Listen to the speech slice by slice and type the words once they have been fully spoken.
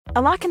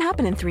A lot can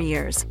happen in 3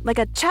 years, like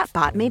a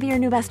chatbot may be your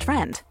new best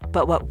friend.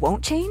 But what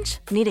won't change?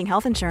 Needing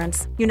health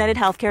insurance. United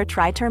Healthcare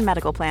Tri-Term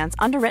Medical Plans,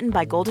 underwritten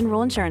by Golden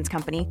Rule Insurance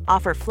Company,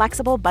 offer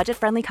flexible,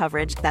 budget-friendly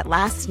coverage that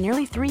lasts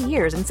nearly 3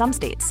 years in some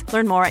states.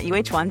 Learn more at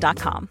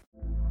uh1.com.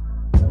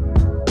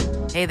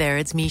 Hey there,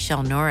 it's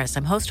Michelle Norris.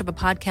 I'm host of a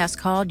podcast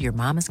called Your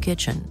Mama's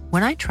Kitchen.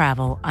 When I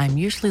travel, I'm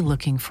usually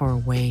looking for a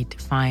way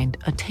to find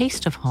a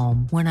taste of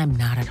home when I'm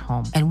not at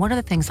home. And one of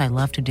the things I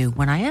love to do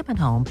when I am at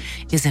home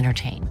is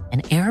entertain.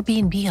 And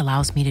Airbnb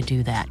allows me to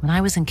do that. When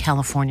I was in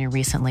California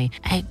recently,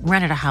 I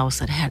rented a house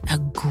that had a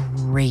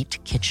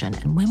great kitchen.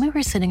 And when we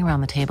were sitting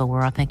around the table, we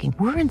were all thinking,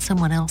 we're in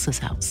someone else's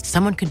house.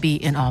 Someone could be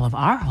in all of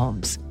our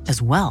homes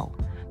as well.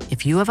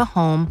 If you have a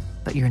home,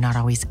 but you're not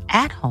always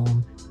at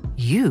home,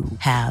 you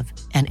have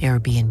an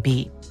Airbnb.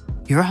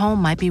 Your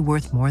home might be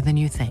worth more than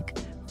you think.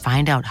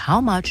 Find out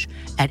how much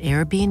at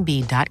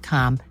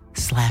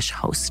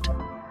airbnb.com/host.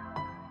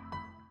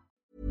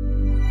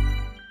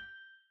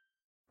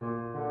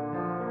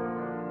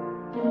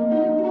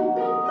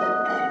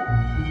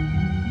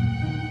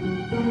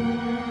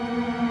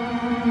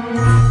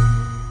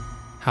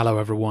 Hello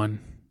everyone,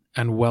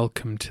 and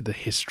welcome to the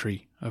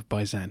History of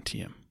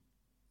Byzantium.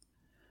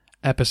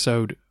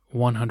 Episode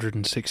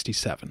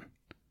 167.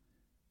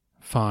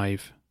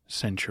 5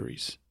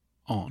 centuries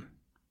on.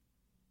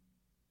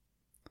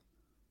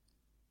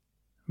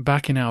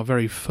 Back in our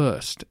very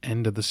first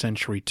end of the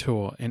century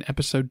tour, in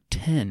episode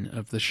 10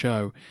 of the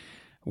show,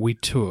 we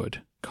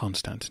toured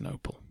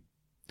Constantinople.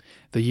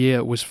 The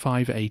year was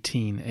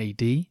 518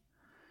 AD,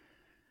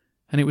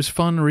 and it was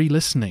fun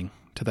re-listening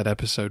to that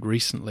episode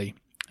recently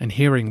and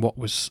hearing what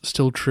was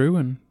still true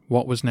and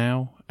what was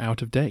now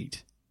out of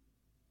date.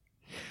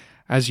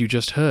 As you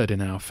just heard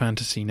in our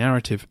fantasy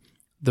narrative,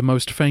 the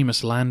most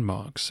famous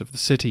landmarks of the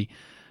city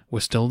were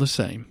still the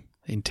same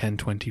in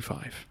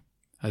 1025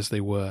 as they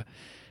were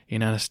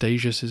in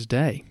Anastasius's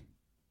day.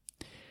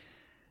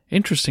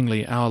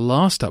 Interestingly, our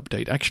last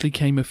update actually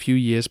came a few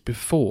years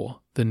before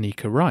the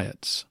Nika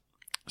riots,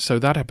 so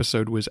that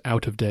episode was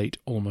out of date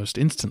almost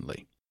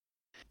instantly.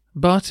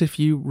 But if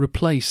you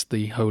replace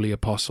the Holy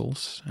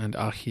Apostles and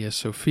Hagia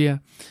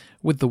Sophia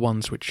with the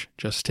ones which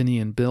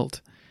Justinian built,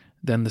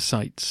 then the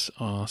sites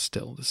are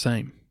still the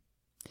same.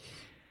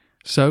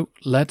 So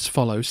let's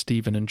follow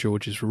Stephen and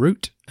George's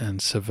route and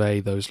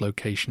survey those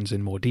locations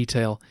in more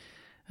detail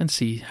and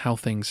see how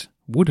things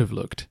would have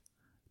looked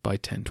by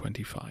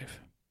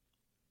 1025.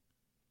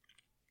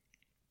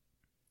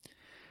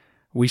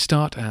 We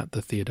start at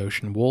the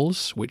Theodosian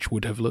walls, which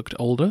would have looked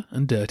older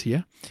and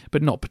dirtier,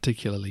 but not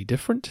particularly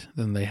different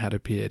than they had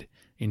appeared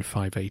in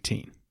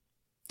 518.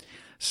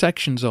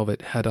 Sections of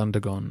it had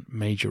undergone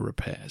major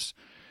repairs.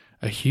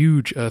 A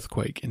huge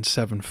earthquake in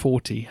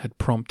 740 had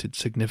prompted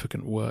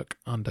significant work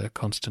under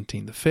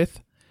Constantine V,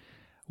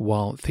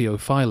 while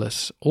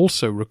Theophilus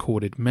also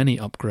recorded many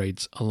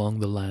upgrades along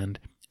the land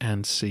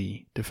and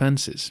sea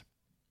defences.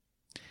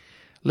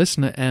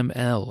 Listener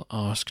ML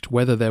asked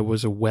whether there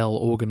was a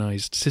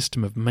well-organised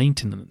system of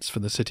maintenance for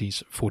the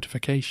city's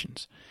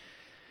fortifications,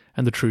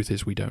 and the truth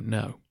is we don't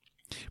know.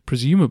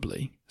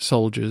 Presumably,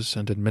 soldiers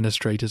and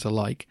administrators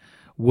alike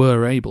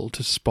were able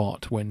to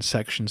spot when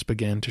sections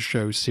began to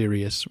show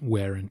serious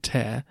wear and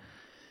tear.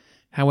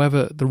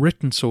 However, the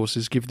written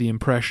sources give the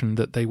impression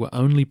that they were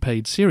only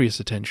paid serious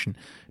attention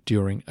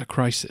during a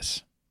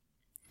crisis.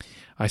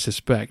 I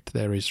suspect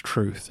there is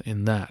truth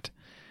in that.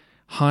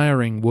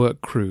 Hiring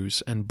work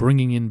crews and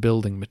bringing in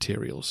building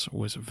materials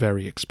was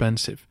very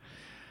expensive,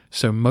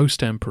 so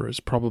most emperors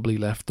probably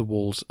left the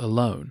walls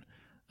alone,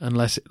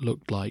 unless it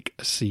looked like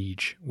a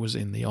siege was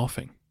in the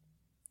offing.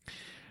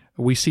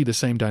 We see the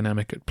same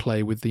dynamic at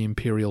play with the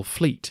imperial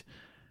fleet.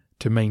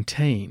 To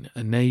maintain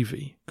a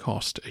navy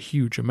cost a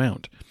huge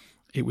amount.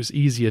 It was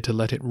easier to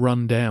let it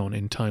run down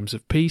in times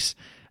of peace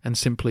and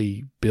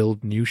simply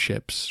build new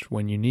ships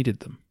when you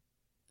needed them.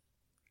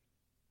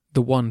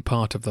 The one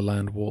part of the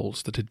land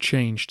walls that had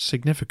changed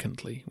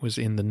significantly was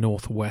in the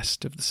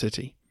northwest of the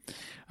city,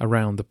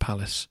 around the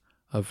palace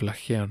of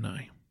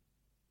Lachernae.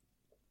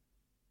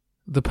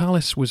 The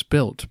palace was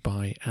built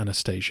by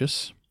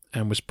Anastasius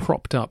and was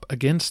propped up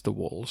against the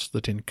walls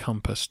that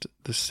encompassed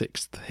the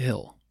sixth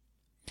hill.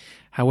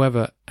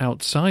 However,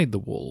 outside the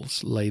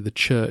walls lay the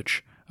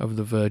Church of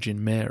the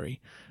Virgin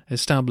Mary,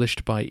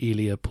 established by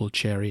Aelia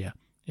Pulcheria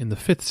in the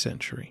 5th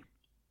century.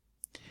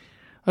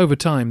 Over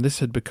time, this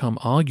had become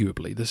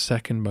arguably the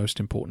second most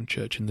important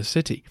church in the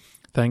city,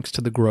 thanks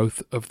to the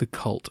growth of the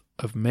cult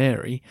of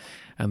Mary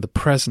and the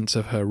presence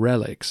of her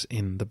relics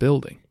in the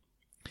building.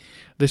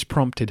 This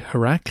prompted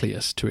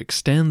Heraclius to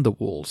extend the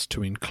walls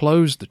to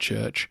enclose the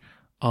church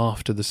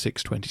after the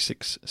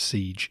 626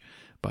 siege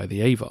by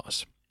the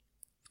Avars.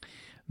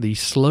 The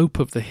slope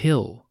of the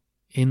hill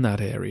in that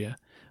area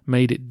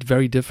made it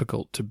very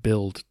difficult to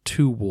build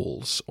two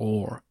walls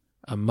or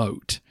a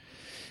moat,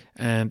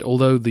 and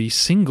although the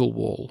single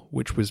wall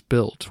which was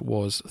built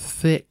was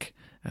thick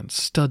and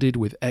studded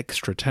with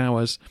extra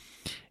towers,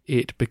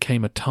 it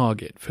became a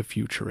target for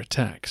future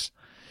attacks.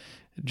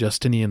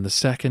 Justinian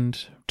II,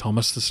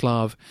 Thomas the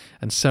Slav,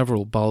 and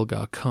several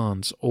Bulgar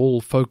Khans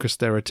all focused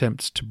their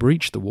attempts to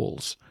breach the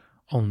walls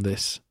on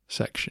this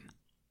section.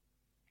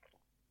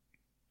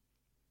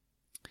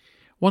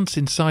 Once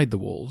inside the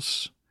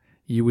walls,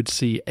 you would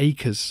see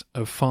acres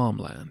of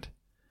farmland.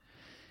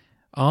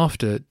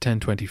 After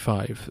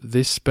 1025,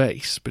 this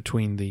space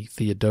between the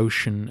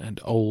Theodosian and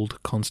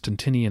Old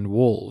Constantinian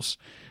walls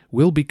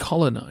will be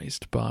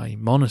colonized by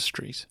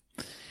monasteries,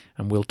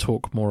 and we'll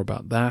talk more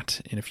about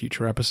that in a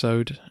future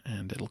episode,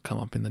 and it'll come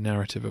up in the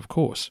narrative, of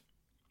course.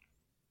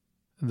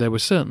 There were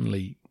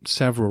certainly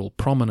several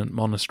prominent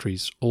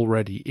monasteries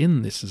already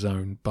in this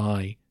zone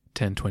by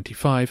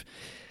 1025,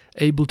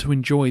 able to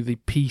enjoy the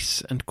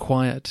peace and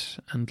quiet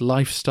and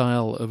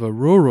lifestyle of a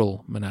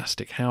rural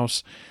monastic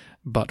house,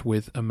 but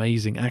with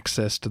amazing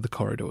access to the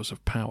corridors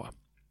of power.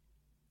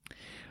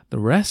 The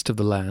rest of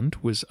the land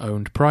was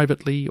owned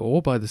privately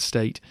or by the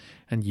state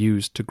and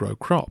used to grow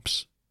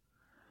crops.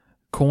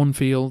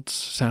 Cornfields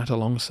sat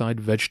alongside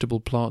vegetable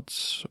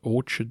plots,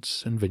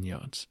 orchards, and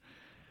vineyards.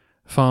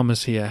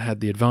 Farmers here had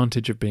the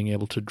advantage of being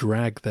able to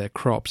drag their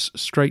crops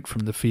straight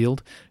from the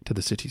field to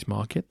the city's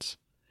markets.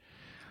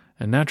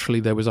 And naturally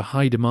there was a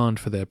high demand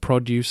for their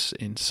produce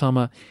in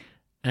summer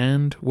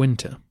and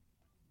winter.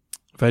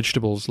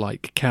 Vegetables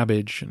like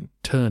cabbage and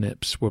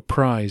turnips were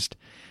prized,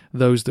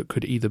 those that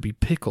could either be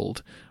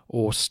pickled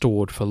or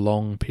stored for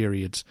long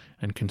periods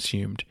and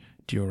consumed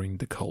during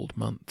the cold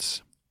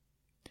months.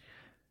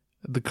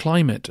 The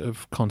climate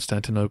of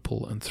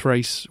Constantinople and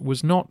Thrace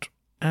was not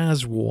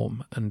as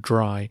warm and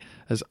dry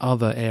as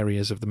other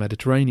areas of the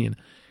Mediterranean,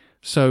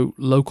 so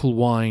local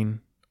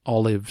wine,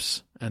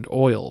 olives, and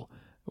oil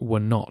were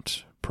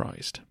not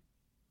prized.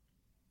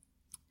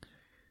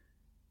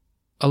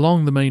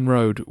 Along the main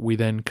road, we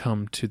then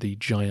come to the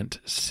giant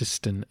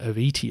cistern of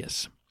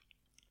Aetius.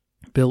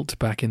 Built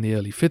back in the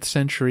early 5th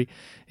century,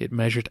 it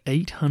measured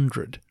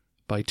 800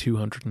 by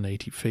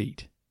 280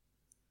 feet.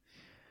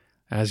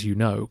 As you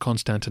know,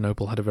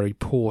 Constantinople had a very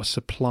poor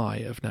supply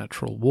of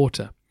natural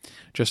water,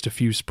 just a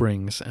few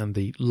springs and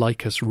the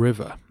Lycus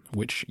River,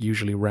 which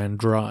usually ran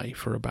dry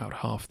for about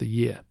half the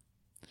year.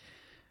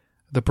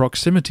 The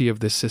proximity of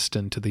this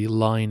cistern to the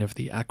line of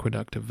the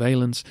Aqueduct of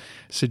Valens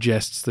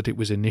suggests that it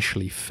was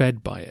initially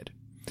fed by it.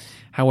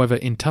 However,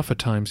 in tougher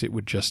times it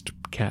would just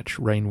catch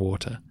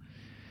rainwater.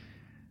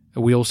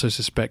 We also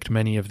suspect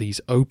many of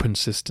these open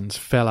cisterns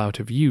fell out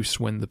of use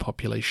when the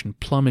population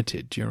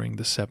plummeted during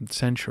the 7th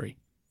century.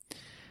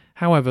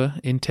 However,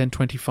 in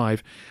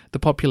 1025, the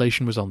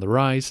population was on the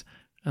rise,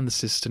 and the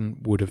cistern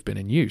would have been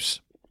in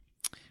use,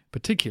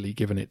 particularly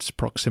given its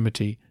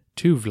proximity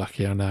to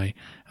Vlachernae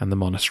and the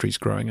monasteries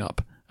growing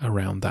up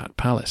around that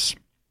palace.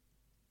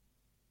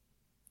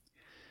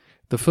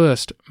 The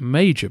first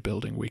major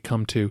building we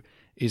come to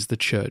is the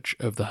Church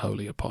of the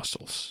Holy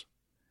Apostles.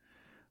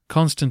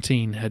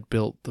 Constantine had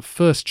built the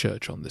first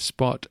church on this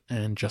spot,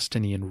 and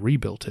Justinian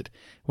rebuilt it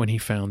when he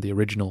found the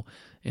original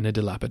in a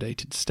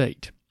dilapidated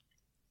state.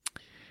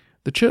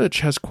 The church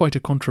has quite a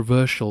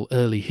controversial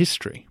early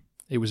history.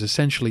 It was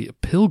essentially a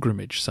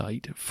pilgrimage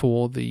site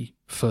for the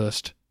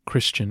first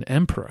Christian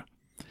emperor.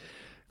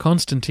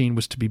 Constantine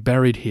was to be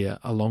buried here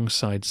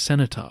alongside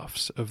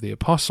cenotaphs of the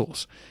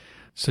apostles,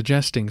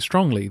 suggesting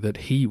strongly that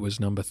he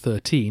was number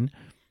 13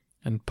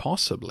 and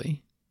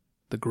possibly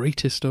the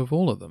greatest of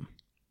all of them.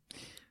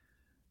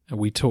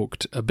 We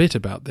talked a bit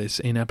about this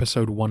in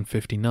episode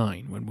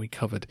 159 when we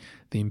covered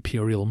the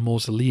imperial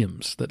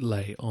mausoleums that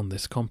lay on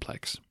this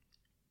complex.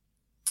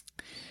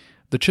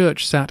 The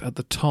church sat at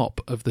the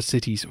top of the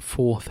city's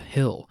 4th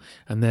hill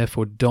and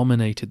therefore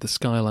dominated the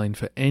skyline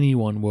for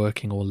anyone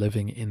working or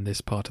living in this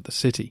part of the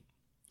city.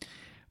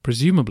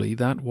 Presumably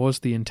that was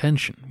the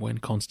intention when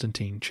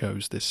Constantine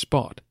chose this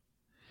spot.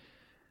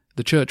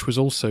 The church was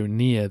also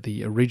near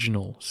the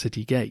original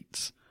city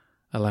gates,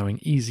 allowing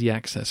easy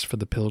access for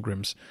the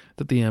pilgrims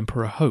that the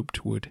emperor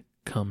hoped would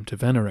come to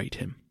venerate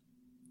him.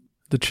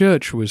 The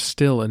church was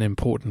still an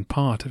important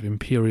part of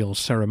imperial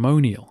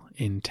ceremonial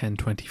in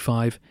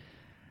 1025.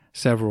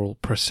 Several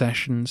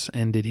processions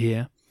ended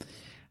here.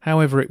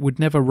 However, it would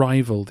never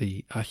rival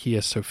the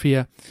Hagia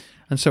Sophia,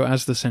 and so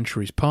as the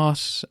centuries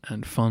pass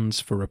and funds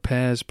for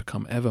repairs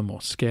become ever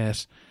more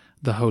scarce,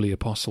 the Holy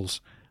Apostles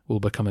will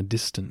become a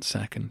distant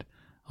second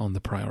on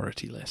the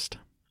priority list.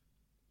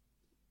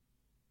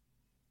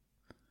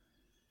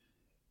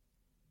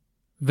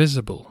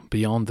 Visible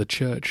beyond the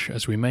church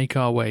as we make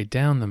our way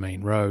down the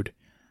main road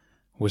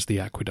was the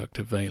Aqueduct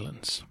of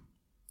Valens.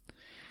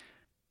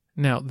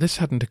 Now, this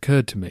hadn't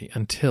occurred to me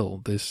until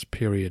this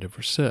period of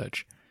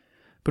research,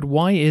 but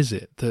why is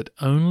it that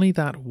only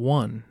that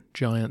one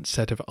giant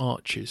set of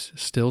arches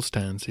still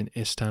stands in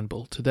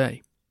Istanbul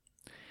today?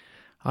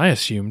 I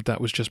assumed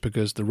that was just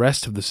because the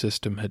rest of the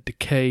system had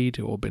decayed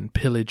or been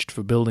pillaged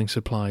for building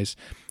supplies,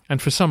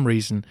 and for some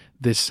reason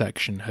this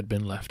section had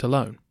been left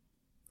alone.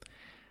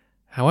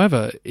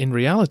 However, in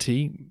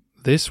reality,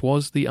 this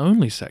was the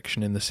only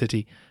section in the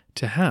city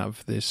to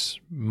have this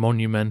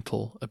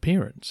monumental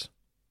appearance.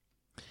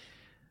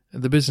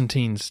 The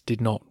Byzantines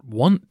did not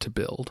want to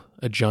build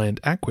a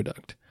giant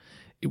aqueduct.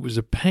 it was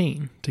a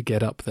pain to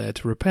get up there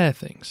to repair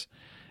things.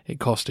 It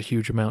cost a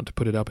huge amount to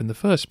put it up in the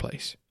first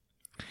place.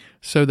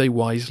 So they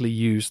wisely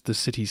used the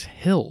city's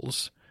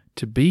hills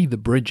to be the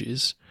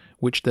bridges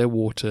which their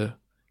water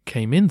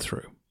came in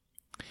through.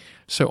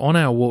 So on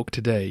our walk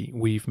today,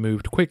 we've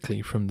moved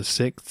quickly from the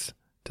 6th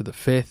to the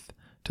 5th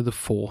to the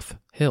 4th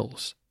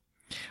hills.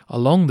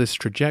 Along this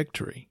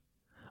trajectory,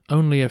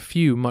 only a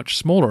few much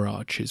smaller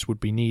arches would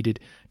be needed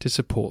to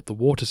support the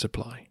water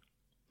supply.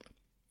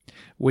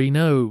 We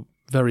know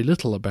very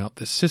little about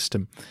this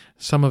system.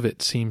 Some of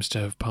it seems to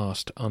have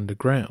passed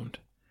underground.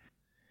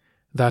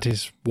 That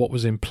is what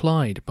was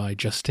implied by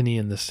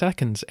Justinian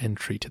II's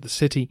entry to the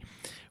city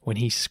when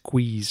he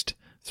squeezed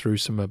through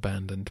some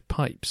abandoned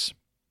pipes.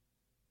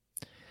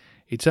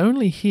 It's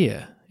only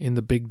here, in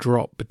the big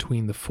drop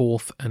between the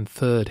 4th and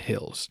 3rd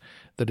hills,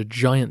 that a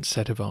giant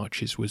set of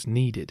arches was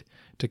needed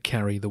to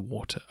carry the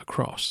water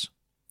across.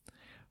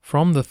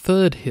 From the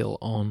 3rd hill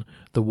on,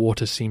 the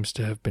water seems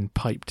to have been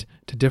piped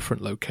to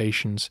different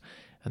locations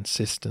and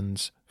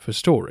cisterns for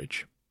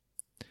storage.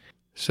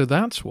 So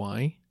that's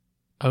why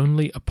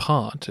only a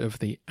part of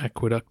the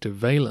Aqueduct of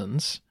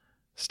Valens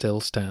still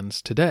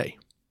stands today.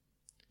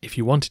 If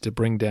you wanted to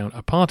bring down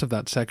a part of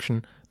that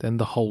section, then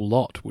the whole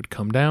lot would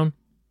come down,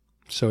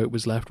 so it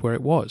was left where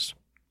it was.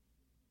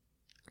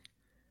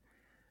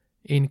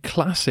 In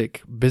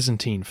classic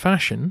Byzantine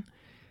fashion,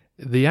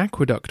 the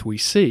aqueduct we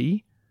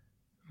see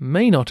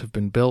may not have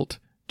been built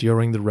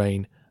during the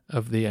reign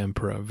of the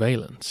Emperor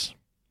Valens.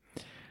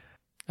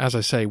 As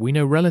I say, we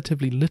know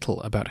relatively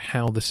little about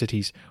how the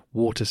city's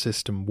water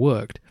system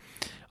worked.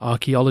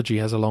 Archaeology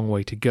has a long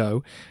way to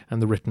go,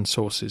 and the written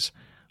sources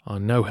are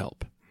no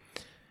help.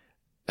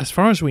 As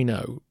far as we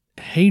know,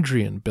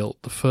 Hadrian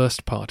built the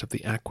first part of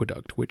the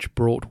aqueduct, which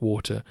brought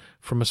water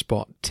from a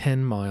spot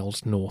 10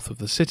 miles north of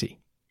the city.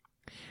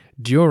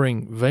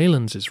 During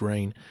Valens's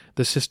reign,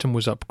 the system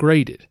was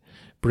upgraded,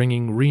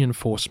 bringing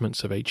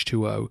reinforcements of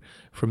H2O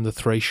from the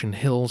Thracian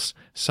hills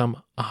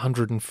some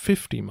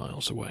 150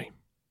 miles away.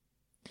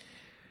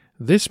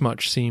 This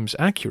much seems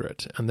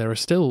accurate, and there are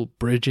still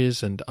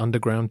bridges and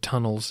underground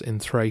tunnels in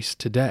Thrace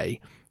today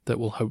that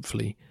will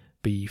hopefully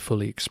be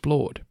fully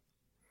explored.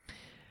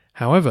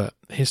 However,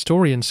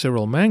 historian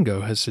Cyril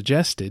Mango has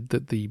suggested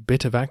that the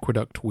bit of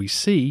aqueduct we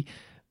see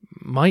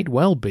might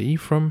well be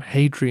from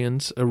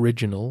Hadrian's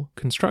original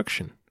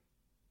construction.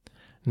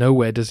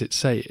 Nowhere does it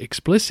say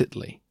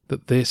explicitly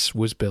that this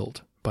was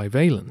built by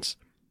Valens.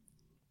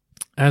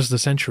 As the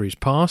centuries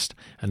passed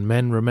and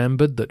men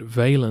remembered that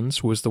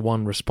Valens was the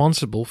one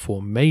responsible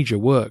for major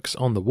works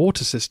on the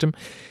water system,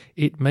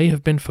 it may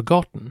have been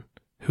forgotten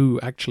who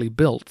actually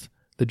built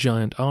the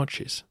giant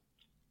arches.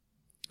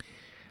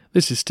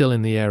 This is still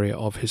in the area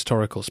of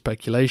historical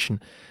speculation,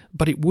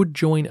 but it would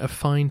join a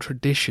fine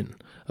tradition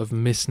of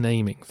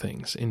misnaming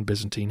things in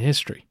Byzantine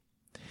history.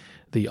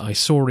 The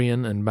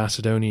Isaurian and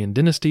Macedonian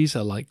dynasties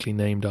are likely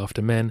named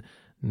after men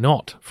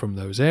not from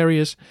those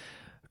areas.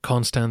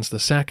 Constans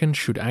II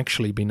should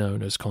actually be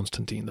known as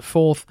Constantine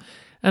IV,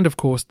 and of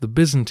course the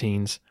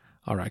Byzantines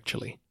are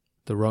actually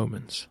the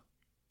Romans.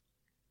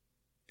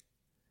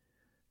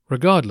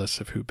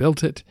 Regardless of who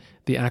built it,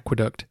 the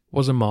aqueduct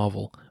was a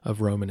marvel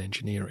of Roman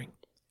engineering.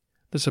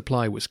 The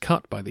supply was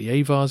cut by the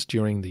Avars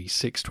during the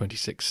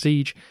 626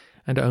 siege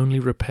and only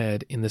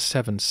repaired in the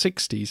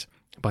 760s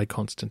by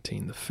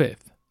Constantine V.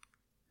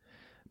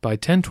 By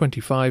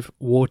 1025,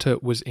 water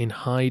was in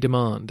high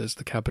demand as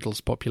the capital's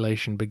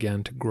population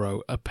began to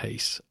grow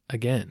apace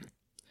again.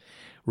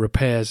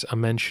 Repairs are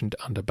mentioned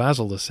under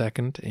Basil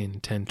II in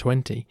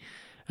 1020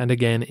 and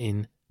again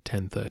in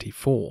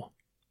 1034.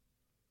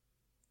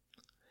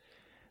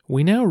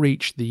 We now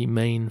reach the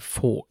main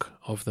fork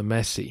of the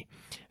Messi,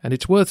 and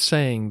it's worth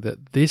saying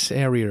that this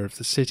area of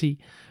the city,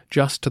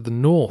 just to the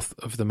north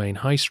of the main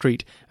high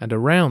street and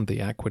around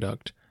the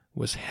aqueduct,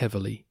 was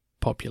heavily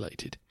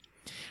populated.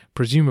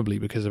 Presumably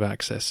because of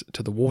access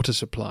to the water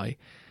supply,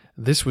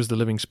 this was the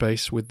living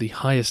space with the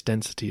highest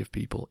density of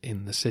people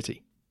in the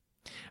city.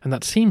 And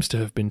that seems to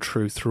have been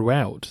true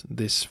throughout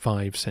this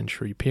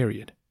 5-century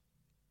period.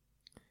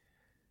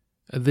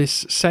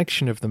 This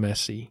section of the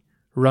Messi,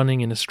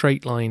 running in a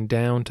straight line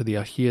down to the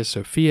Hagia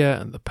Sophia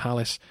and the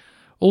palace,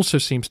 also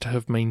seems to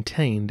have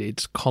maintained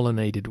its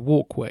colonnaded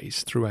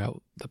walkways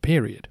throughout the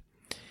period.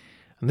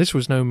 And this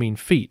was no mean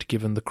feat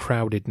given the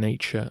crowded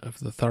nature of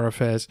the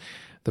thoroughfares,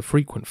 the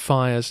frequent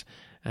fires,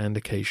 and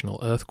occasional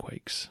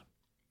earthquakes.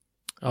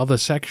 Other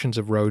sections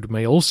of road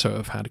may also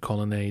have had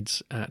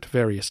colonnades at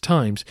various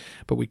times,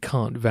 but we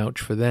can't vouch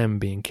for them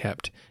being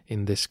kept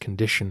in this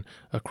condition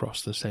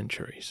across the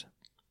centuries.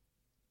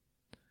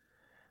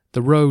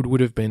 The road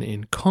would have been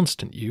in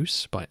constant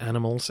use by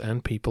animals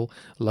and people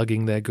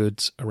lugging their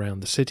goods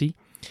around the city,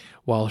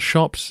 while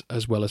shops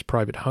as well as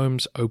private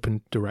homes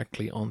opened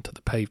directly onto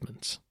the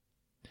pavements.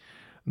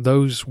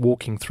 Those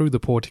walking through the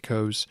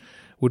porticos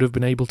would have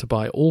been able to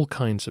buy all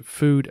kinds of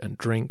food and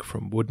drink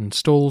from wooden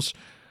stalls,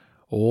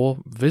 or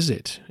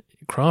visit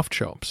craft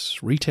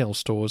shops, retail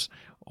stores,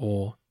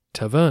 or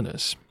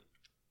tavernas.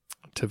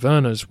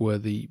 Tavernas were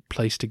the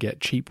place to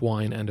get cheap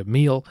wine and a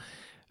meal,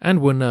 and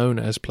were known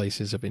as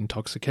places of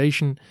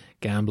intoxication,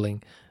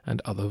 gambling,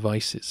 and other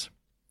vices.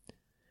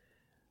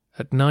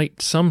 At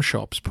night, some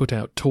shops put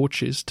out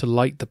torches to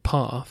light the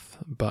path,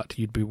 but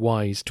you'd be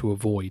wise to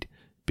avoid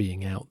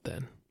being out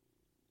then.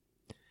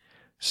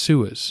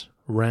 Sewers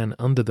ran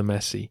under the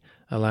Messi,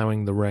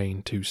 allowing the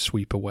rain to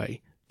sweep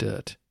away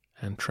dirt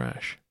and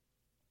trash.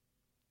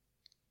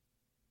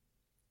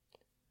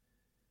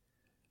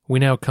 We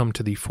now come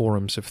to the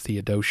forums of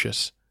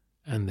Theodosius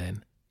and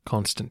then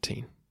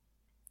Constantine.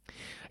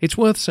 It's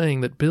worth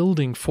saying that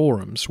building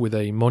forums with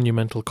a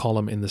monumental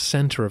column in the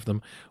centre of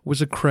them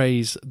was a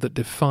craze that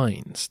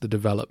defines the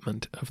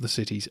development of the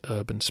city's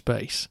urban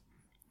space.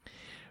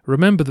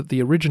 Remember that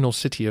the original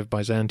city of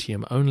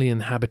Byzantium only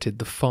inhabited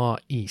the far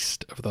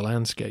east of the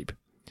landscape,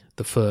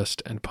 the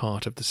first and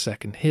part of the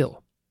second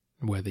hill,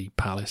 where the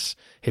palace,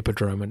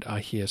 hippodrome, and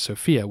Hagia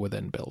Sophia were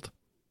then built.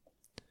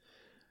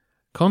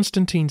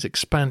 Constantine's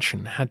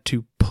expansion had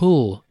to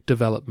pull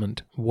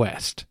development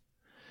west,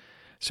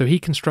 so he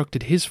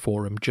constructed his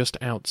forum just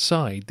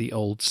outside the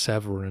old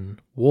Severan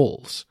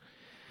walls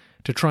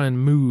to try and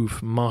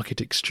move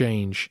market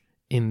exchange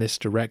in this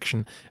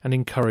direction and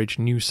encourage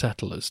new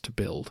settlers to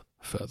build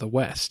further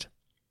west.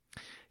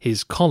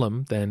 His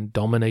column then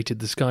dominated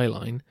the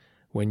skyline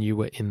when you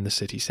were in the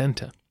city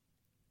centre.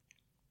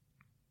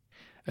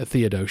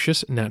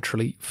 Theodosius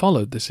naturally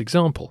followed this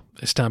example,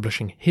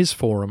 establishing his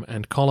forum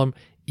and column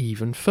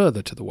even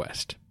further to the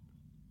west.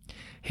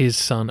 His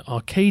son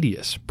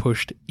Arcadius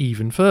pushed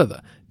even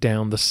further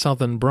down the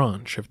southern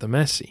branch of the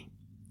Messi.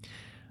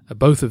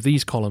 Both of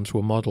these columns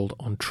were modelled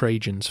on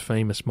Trajan's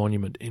famous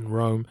monument in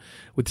Rome,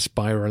 with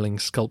spiralling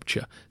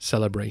sculpture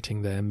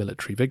celebrating their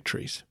military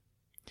victories.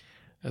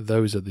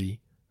 Those are the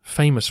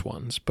famous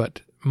ones,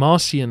 but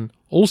Marcian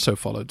also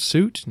followed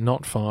suit,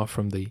 not far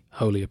from the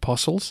Holy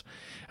Apostles,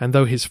 and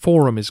though his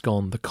forum is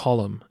gone, the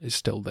column is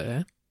still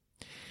there.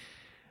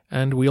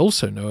 And we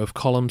also know of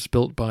columns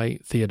built by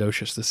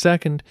Theodosius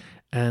II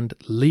and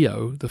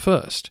Leo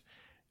I,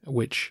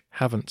 which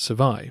haven't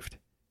survived.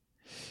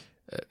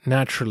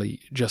 Naturally,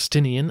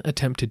 Justinian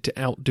attempted to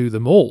outdo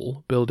them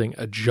all, building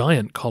a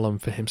giant column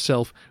for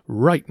himself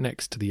right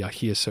next to the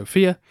Hagia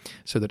Sophia,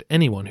 so that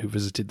anyone who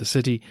visited the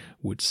city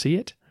would see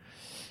it.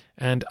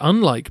 And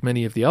unlike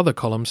many of the other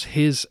columns,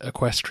 his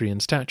equestrian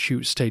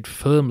statue stayed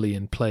firmly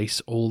in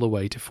place all the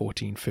way to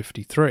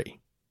 1453.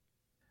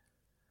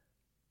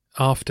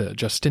 After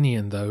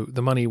Justinian, though,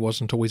 the money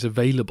wasn't always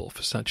available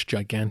for such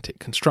gigantic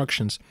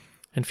constructions,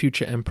 and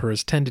future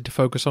emperors tended to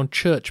focus on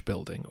church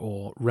building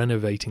or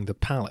renovating the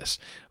palace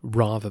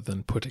rather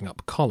than putting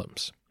up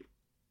columns.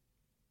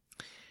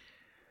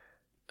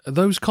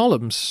 Those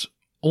columns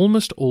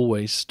almost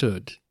always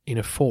stood in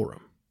a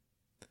forum.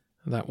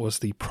 That was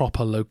the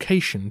proper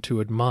location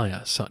to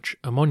admire such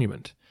a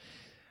monument.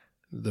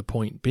 The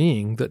point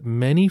being that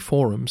many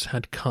forums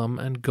had come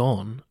and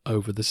gone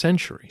over the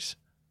centuries.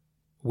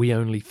 We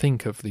only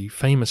think of the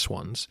famous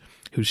ones,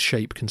 whose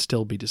shape can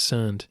still be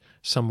discerned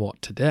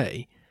somewhat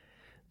today,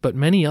 but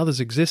many others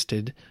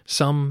existed.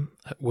 Some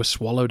were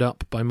swallowed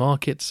up by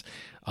markets,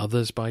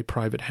 others by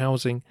private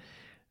housing.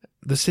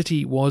 The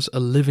city was a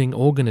living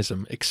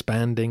organism,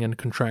 expanding and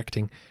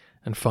contracting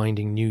and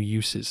finding new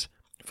uses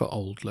for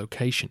old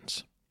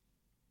locations.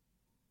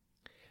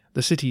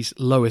 The city's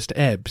lowest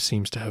ebb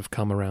seems to have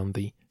come around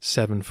the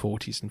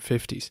 740s and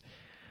 50s.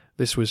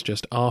 This was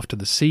just after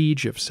the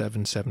siege of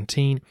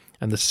 717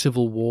 and the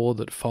civil war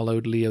that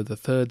followed Leo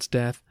III's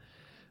death.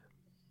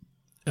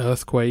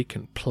 Earthquake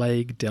and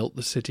plague dealt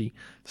the city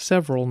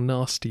several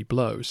nasty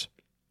blows.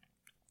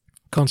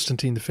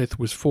 Constantine V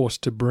was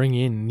forced to bring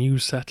in new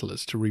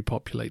settlers to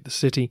repopulate the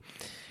city,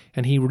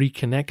 and he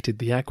reconnected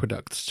the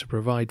aqueducts to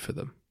provide for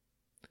them.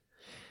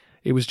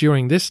 It was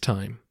during this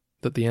time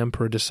that the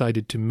emperor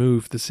decided to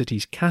move the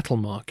city's cattle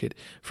market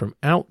from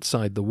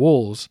outside the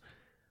walls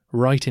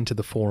right into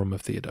the forum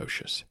of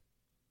Theodosius.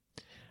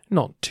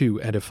 Not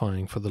too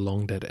edifying for the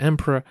long-dead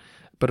emperor,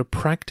 but a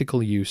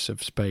practical use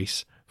of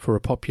space for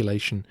a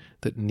population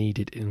that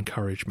needed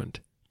encouragement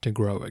to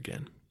grow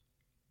again.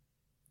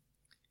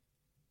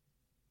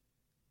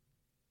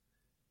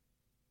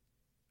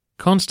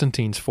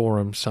 Constantine's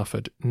forum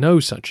suffered no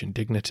such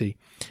indignity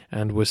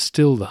and was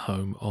still the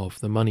home of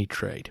the money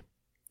trade.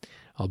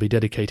 I'll be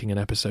dedicating an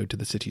episode to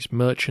the city's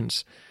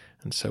merchants,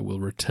 and so we'll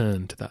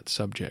return to that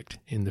subject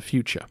in the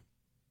future.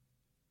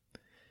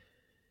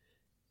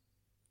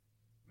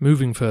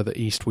 Moving further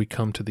east, we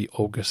come to the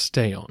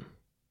Augusteion,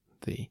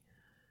 the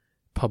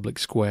public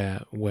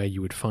square where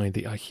you would find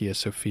the Hagia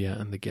Sophia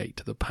and the gate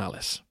to the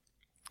palace.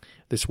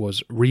 This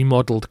was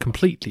remodeled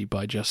completely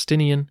by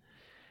Justinian,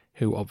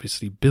 who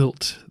obviously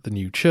built the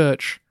new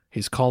church,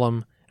 his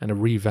column, and a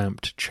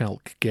revamped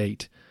chalk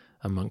gate,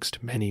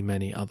 amongst many,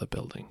 many other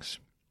buildings.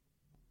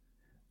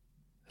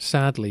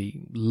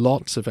 Sadly,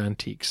 lots of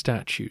antique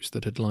statues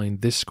that had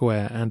lined this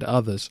square and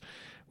others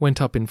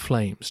went up in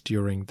flames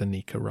during the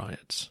Nika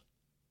riots.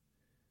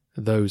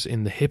 Those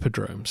in the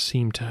hippodrome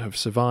seem to have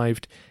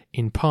survived,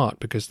 in part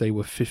because they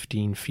were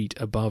 15 feet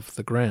above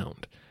the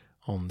ground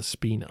on the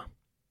spina.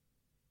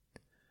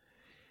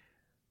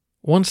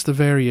 Once the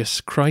various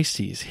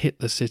crises hit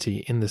the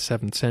city in the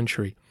 7th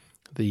century,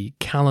 the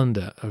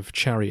calendar of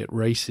chariot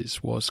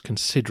races was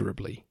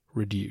considerably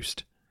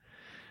reduced.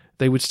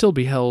 They would still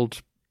be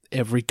held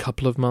every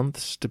couple of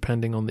months,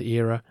 depending on the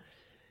era.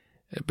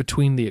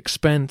 Between the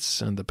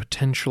expense and the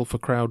potential for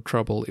crowd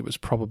trouble, it was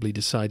probably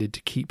decided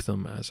to keep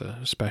them as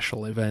a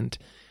special event.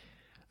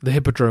 The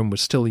Hippodrome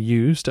was still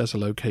used as a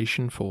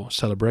location for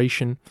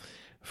celebration,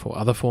 for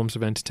other forms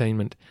of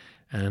entertainment,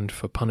 and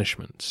for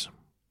punishments.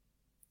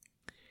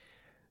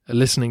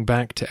 Listening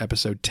back to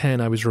episode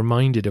 10, I was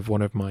reminded of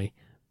one of my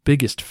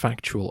biggest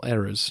factual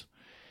errors,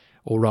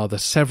 or rather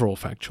several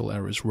factual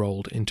errors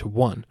rolled into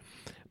one.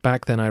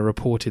 Back then I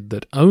reported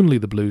that only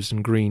the Blues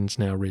and Greens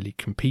now really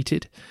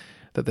competed,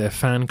 that their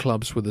fan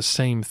clubs were the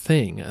same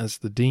thing as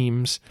the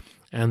Deems,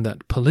 and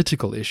that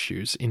political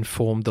issues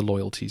informed the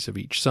loyalties of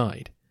each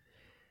side.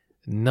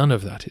 None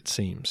of that, it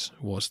seems,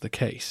 was the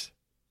case.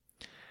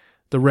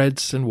 The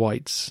Reds and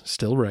Whites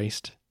still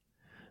raced.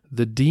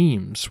 The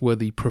Deems were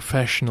the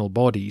professional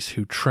bodies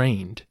who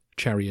trained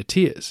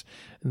charioteers.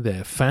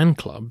 Their fan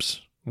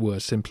clubs were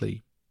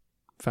simply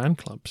fan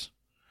clubs.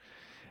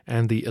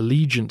 And the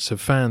allegiance of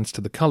fans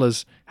to the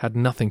colours had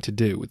nothing to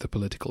do with the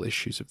political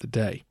issues of the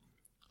day.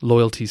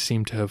 Loyalties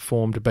seem to have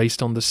formed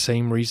based on the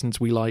same reasons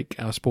we like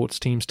our sports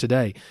teams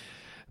today.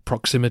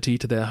 Proximity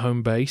to their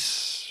home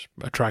base,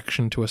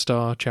 attraction to a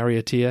star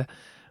charioteer,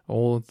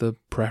 or the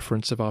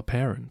preference of our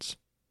parents.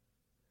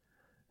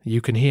 You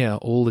can hear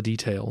all the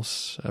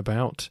details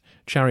about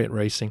chariot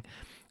racing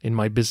in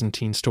my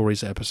Byzantine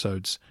Stories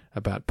episodes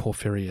about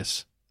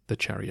Porphyrius the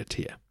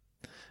charioteer,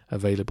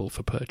 available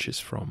for purchase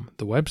from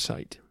the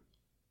website.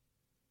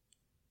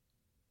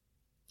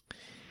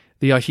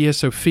 The Hagia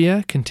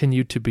Sophia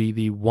continued to be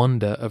the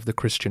wonder of the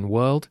Christian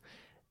world.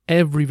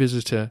 Every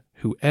visitor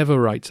who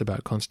ever writes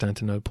about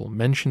Constantinople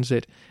mentions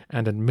it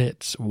and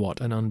admits what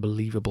an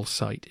unbelievable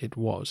sight it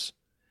was.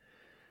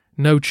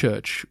 No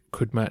church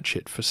could match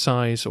it for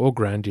size or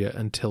grandeur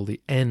until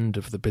the end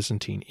of the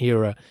Byzantine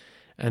era,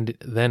 and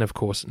then, of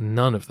course,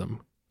 none of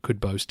them could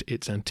boast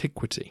its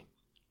antiquity.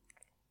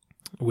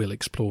 We'll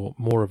explore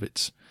more of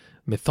its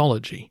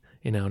mythology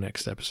in our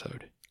next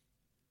episode.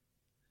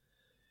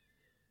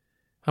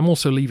 I'm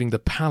also leaving the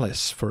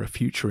palace for a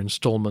future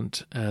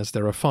installment, as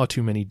there are far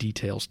too many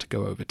details to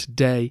go over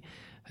today,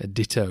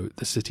 ditto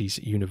the city's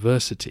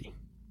university.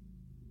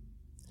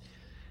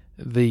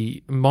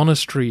 The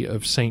monastery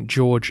of St.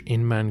 George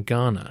in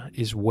Mangana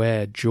is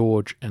where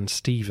George and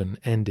Stephen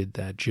ended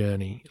their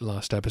journey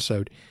last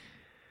episode.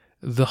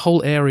 The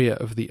whole area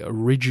of the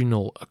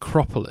original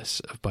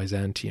Acropolis of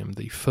Byzantium,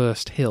 the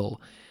first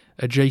hill,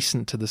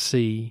 adjacent to the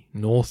sea,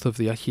 north of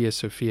the Hagia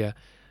Sophia,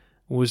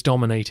 was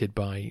dominated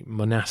by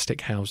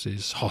monastic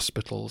houses,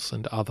 hospitals,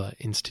 and other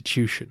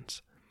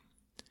institutions.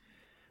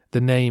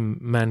 The name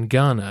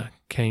Mangana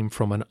came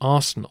from an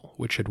arsenal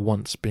which had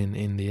once been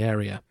in the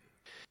area.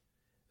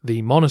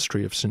 The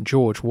monastery of St.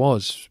 George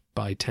was,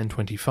 by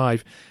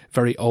 1025,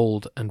 very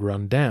old and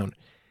run down,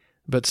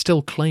 but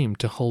still claimed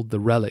to hold the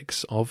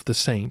relics of the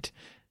saint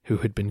who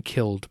had been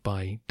killed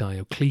by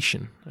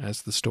Diocletian,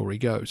 as the story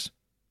goes.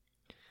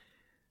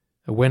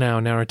 When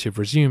our narrative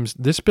resumes,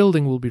 this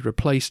building will be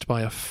replaced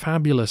by a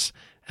fabulous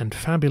and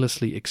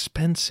fabulously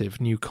expensive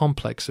new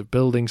complex of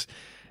buildings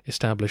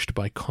established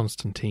by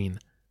Constantine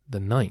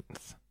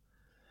IX,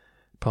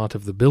 part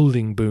of the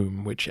building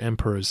boom which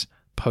emperors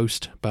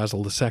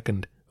post-Basil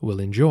II will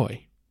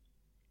enjoy.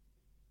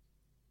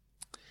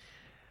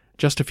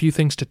 Just a few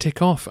things to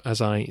tick off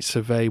as I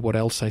survey what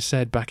else I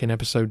said back in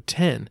episode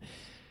 10.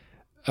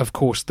 Of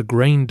course, the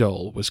grain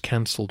dole was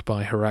cancelled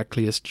by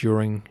Heraclius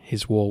during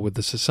his war with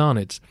the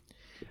Sassanids,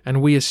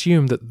 and we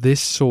assume that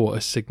this saw a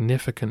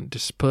significant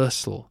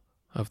dispersal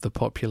of the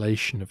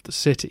population of the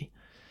city.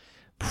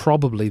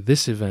 Probably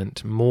this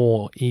event,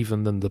 more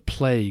even than the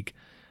plague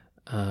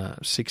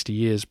 60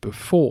 years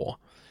before,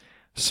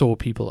 saw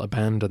people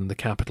abandon the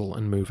capital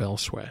and move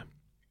elsewhere.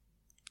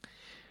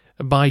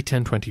 By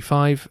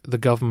 1025, the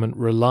government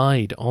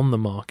relied on the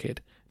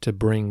market to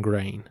bring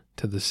grain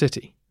to the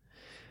city.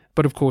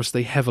 But of course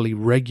they heavily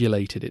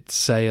regulated its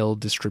sale,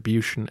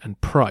 distribution,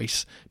 and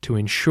price to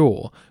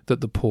ensure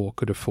that the poor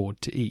could afford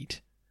to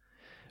eat.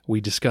 We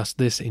discussed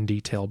this in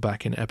detail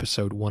back in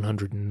episode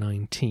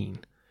 119.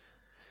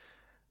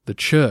 The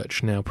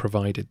church now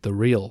provided the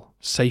real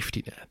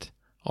safety net,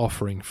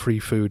 offering free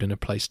food and a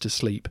place to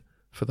sleep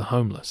for the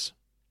homeless.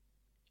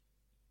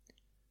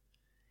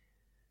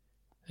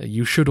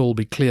 You should all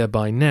be clear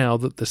by now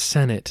that the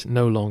Senate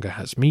no longer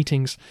has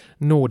meetings,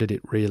 nor did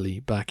it really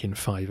back in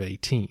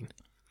 518.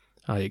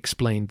 I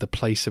explained the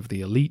place of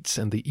the elites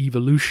and the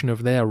evolution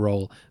of their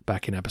role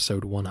back in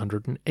episode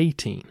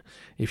 118,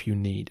 if you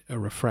need a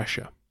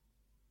refresher.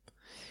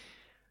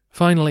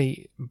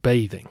 Finally,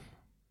 bathing.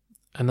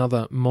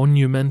 Another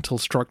monumental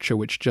structure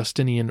which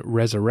Justinian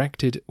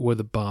resurrected were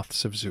the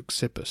baths of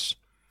Zeuxippus.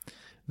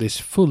 This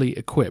fully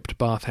equipped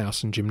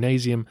bathhouse and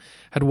gymnasium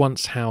had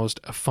once housed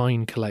a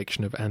fine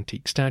collection of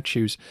antique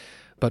statues,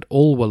 but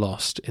all were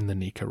lost in the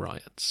Nika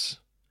riots.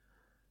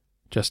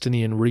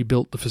 Justinian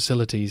rebuilt the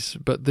facilities,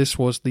 but this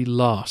was the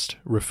last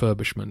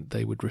refurbishment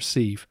they would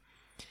receive.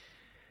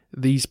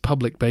 These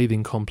public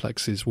bathing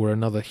complexes were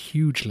another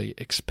hugely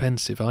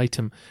expensive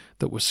item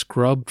that was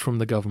scrubbed from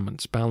the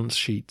government's balance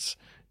sheets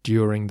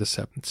during the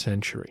 7th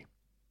century.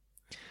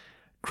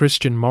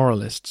 Christian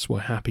moralists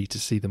were happy to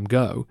see them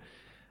go,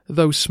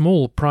 though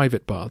small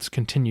private baths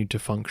continued to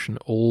function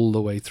all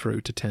the way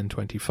through to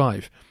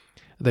 1025.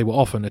 They were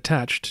often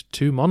attached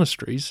to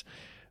monasteries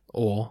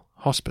or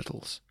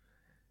hospitals,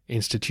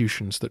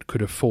 institutions that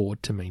could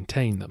afford to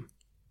maintain them.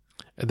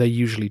 They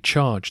usually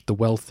charged the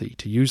wealthy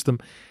to use them,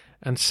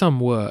 and some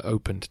were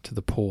opened to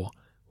the poor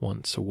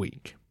once a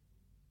week.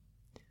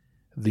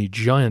 The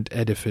giant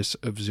edifice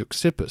of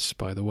Zeuxippus,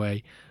 by the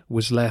way,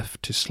 was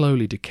left to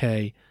slowly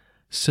decay,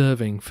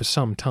 serving for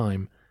some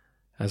time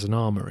as an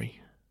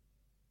armory.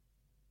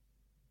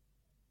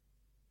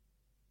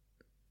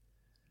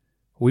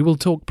 We will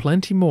talk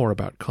plenty more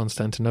about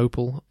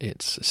Constantinople,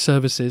 its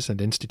services and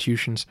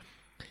institutions,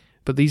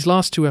 but these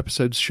last 2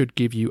 episodes should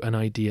give you an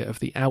idea of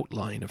the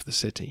outline of the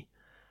city,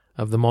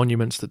 of the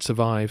monuments that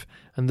survive,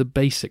 and the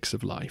basics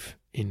of life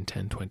in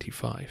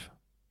 1025.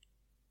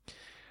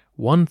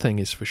 One thing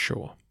is for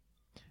sure.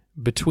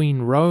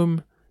 Between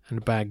Rome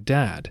and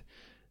Baghdad,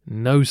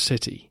 no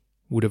city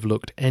would have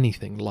looked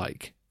anything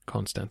like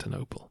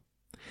Constantinople.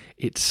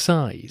 Its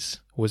size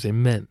was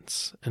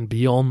immense and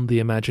beyond the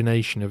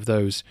imagination of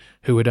those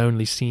who had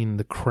only seen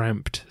the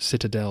cramped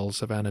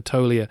citadels of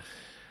Anatolia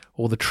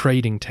or the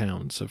trading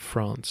towns of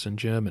France and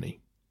Germany.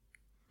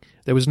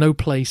 There was no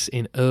place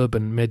in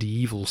urban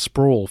medieval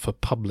sprawl for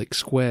public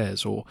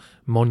squares or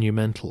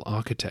monumental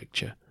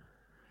architecture,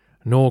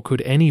 nor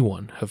could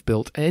anyone have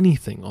built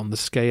anything on the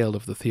scale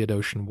of the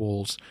Theodosian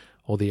walls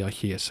or the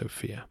Hagia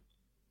Sophia.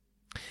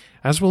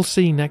 As we'll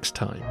see next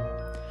time,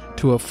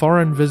 to a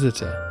foreign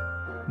visitor,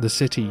 the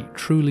city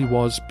truly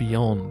was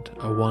beyond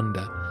a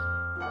wonder.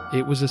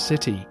 It was a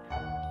city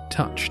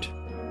touched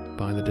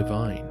by the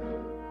divine.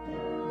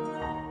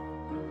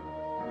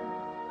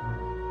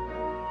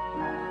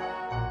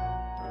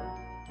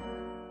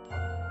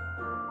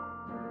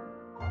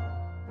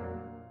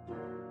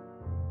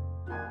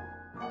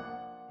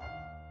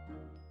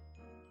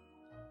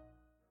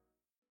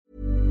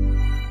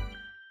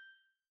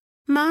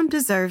 Mom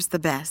deserves the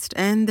best,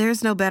 and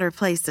there's no better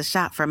place to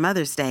shop for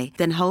Mother's Day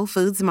than Whole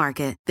Foods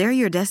Market. They're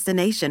your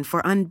destination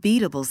for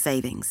unbeatable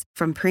savings,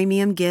 from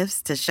premium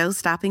gifts to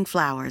show-stopping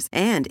flowers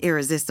and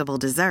irresistible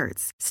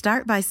desserts.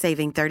 Start by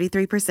saving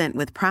 33%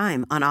 with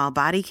Prime on all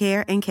body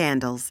care and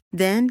candles.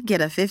 Then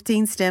get a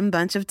 15-stem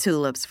bunch of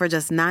tulips for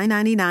just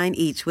 $9.99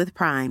 each with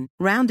Prime.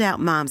 Round out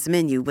Mom's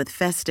menu with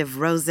festive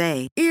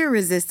rosé,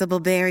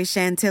 irresistible berry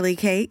chantilly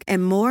cake,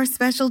 and more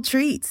special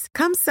treats.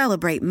 Come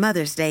celebrate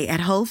Mother's Day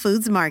at Whole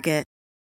Foods Market.